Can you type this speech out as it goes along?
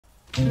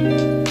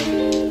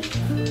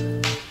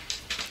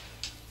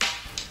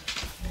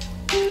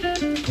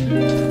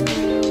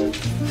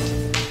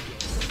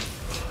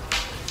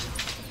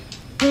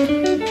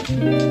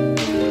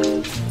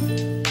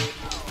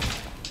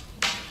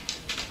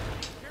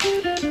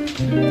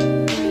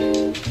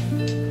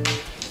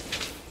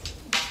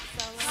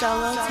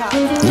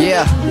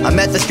Yeah, I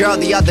met this girl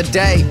the other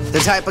day, the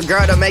type of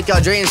girl to make your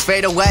dreams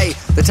fade away.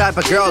 The type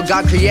of girl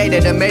God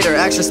created and made her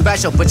extra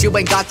special. But you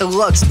ain't got the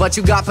looks, but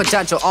you got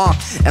potential,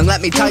 and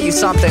let me tell you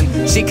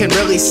something, she can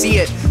really see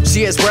it.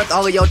 She is worth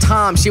all of your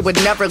time, she would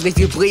never leave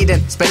you bleeding.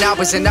 Spend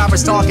hours and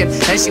hours talking,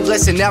 and she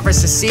listened, never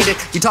seceded.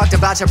 You talked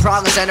about your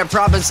problems and her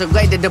problems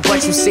related to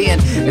what you seeing.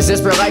 Is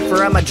this real life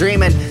or am I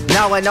dreaming?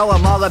 Now I know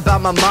I'm all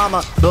about my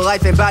mama, but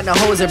life ain't about no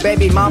hoes or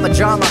baby mama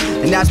drama.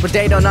 And that's what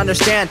they don't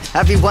understand,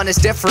 everyone is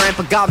different,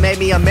 but God made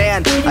me a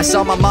man. I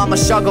saw my mama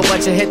struggle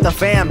when she hit the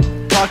fam.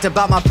 Talked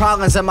about my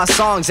problems and my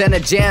songs and the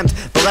jams.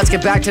 But let's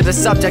get back to the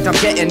subject, I'm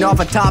getting off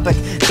a topic.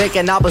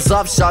 Thinking I was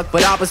love struck,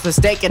 but I was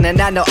mistaken and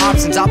had no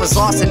options. I was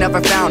lost and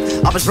never found,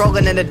 I was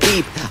rolling in the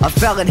deep. I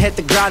fell and hit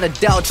the ground,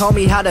 Adele told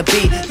me how to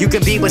be. You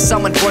can be with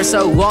someone for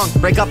so long,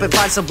 break up and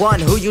find someone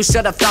who you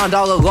should have found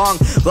all along.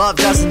 Love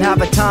doesn't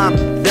have a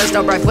time, there's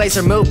no right place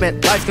or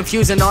movement. Life's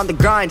confusing on the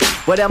grind,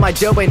 what am I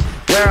doing?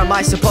 Where am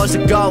I supposed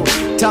to go?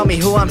 Tell me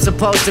who I'm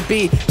supposed to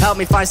be, help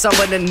me find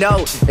someone to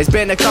know. It's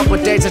been a couple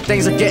days and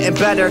things are getting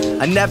better.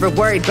 I never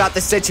worried about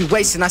the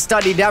situation, I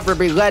studied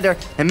every letter.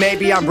 And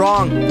maybe I'm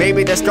wrong,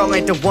 maybe this girl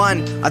ain't the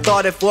one. I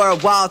thought it for a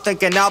while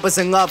thinking I was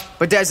in love,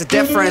 but there's a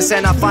difference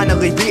and I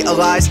finally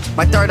realized.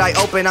 My third eye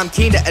open, I'm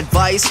keen to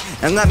advice.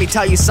 And let me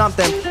tell you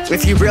something,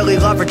 if you really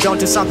love her, don't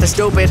do something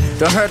stupid.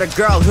 Don't hurt a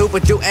girl who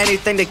would do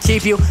anything to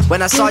keep you.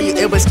 When I saw you,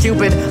 it was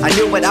Cupid, I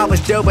knew what I was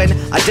doing.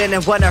 I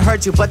didn't want to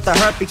hurt you, but the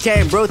hurt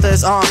became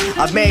ruthless.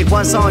 I've made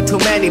one song too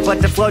many,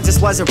 but the flow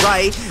just wasn't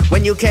right.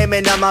 When you came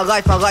into my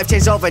life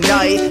changed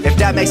overnight. If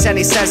that makes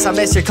any sense, I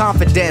miss your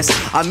confidence.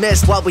 I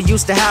miss what we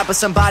used to have, but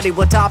somebody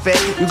will top it.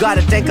 You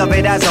gotta think of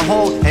it as a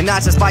whole, and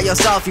not just by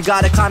yourself. You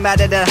gotta climb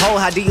out of that hole,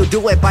 how do you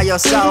do it by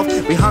yourself?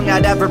 We hung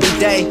out every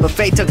day, but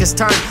fate took its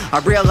turn.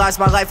 I realized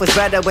my life was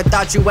better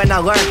without you when I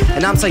learned.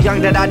 And I'm so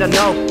young that I don't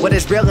know what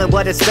is real and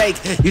what is fake.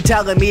 You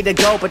telling me to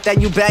go, but then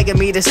you begging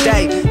me to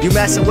stay. You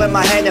messing with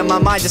my head and my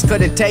mind just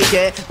couldn't take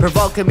it.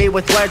 Provoking me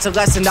with words, a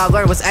lesson I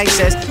learned was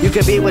anxious. You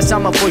could be with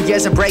someone for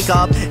years and break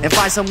up, and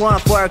find someone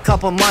for a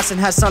couple months and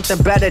have something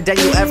better than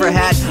you ever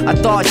had. I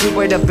thought you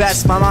were the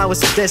best, my mind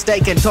was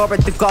mistaken. Tore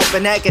it to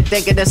Copenhagen,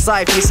 thinking this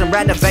life needs some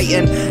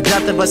renovating.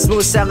 Nothing but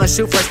smooth selling,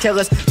 shoot first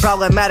killers,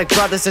 problematic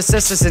brothers and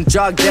sisters and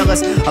drug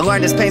dealers. I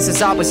learned this pain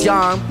since I was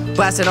young,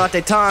 blasting off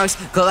their tongues,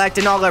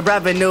 collecting all their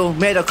revenue.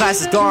 Middle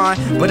class is gone,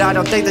 but I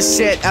don't think this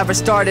shit ever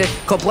started.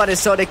 Cold-blooded,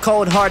 so they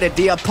cold-hearted.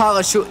 The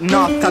Apollo shooting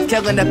off, cop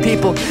killing the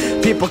people,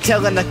 people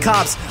killing the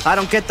cops. I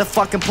don't get the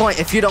fucking point.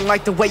 If you don't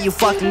like the way you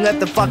fucking live,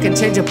 then fucking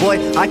change it, boy.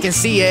 I can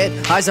see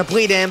it, eyes are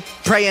bleeding,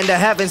 praying to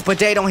heavens, but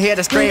they don't hear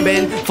the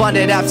screaming.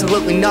 Funded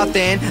absolutely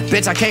nothing,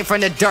 bitch, I came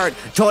from the dirt.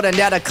 Told them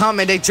that I come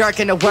and they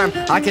jerking the worm.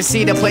 I can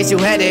see the place you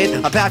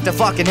headed, a path to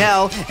fucking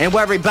hell. And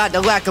worry about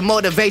the lack of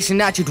motivation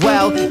that you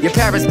dwell. Your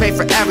parents pay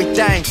for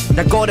everything,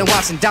 that golden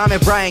watch and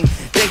diamond ring.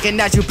 Thinking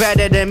that you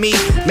better than me,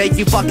 make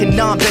you fucking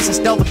numb, bitch, I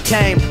still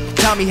became.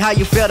 Tell me how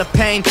you feel the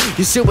pain.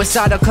 You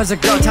suicidal cause a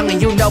girl telling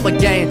you no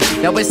again.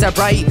 Now is that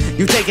right?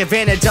 You take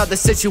advantage of the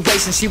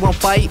situation, she won't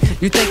fight.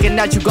 You thinking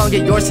that you gon'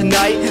 get yours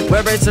tonight?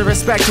 Where is the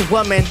respect to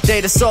women?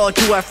 They the soul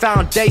to our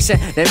foundation.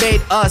 They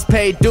made us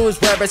pay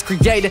dues where it's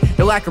created.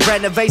 The lack of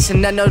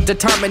renovation and no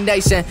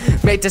determination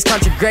made this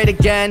country great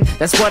again.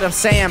 That's what I'm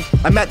saying.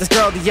 I met this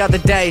girl the other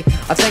day,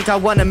 I think I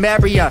wanna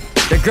marry her.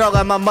 The girl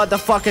of my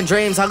motherfucking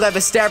dreams, I live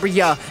in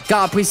stereo.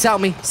 God please help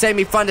me, save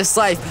me from this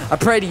life. I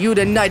pray to you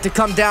tonight to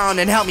come down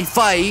and help me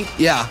fight.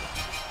 Yeah.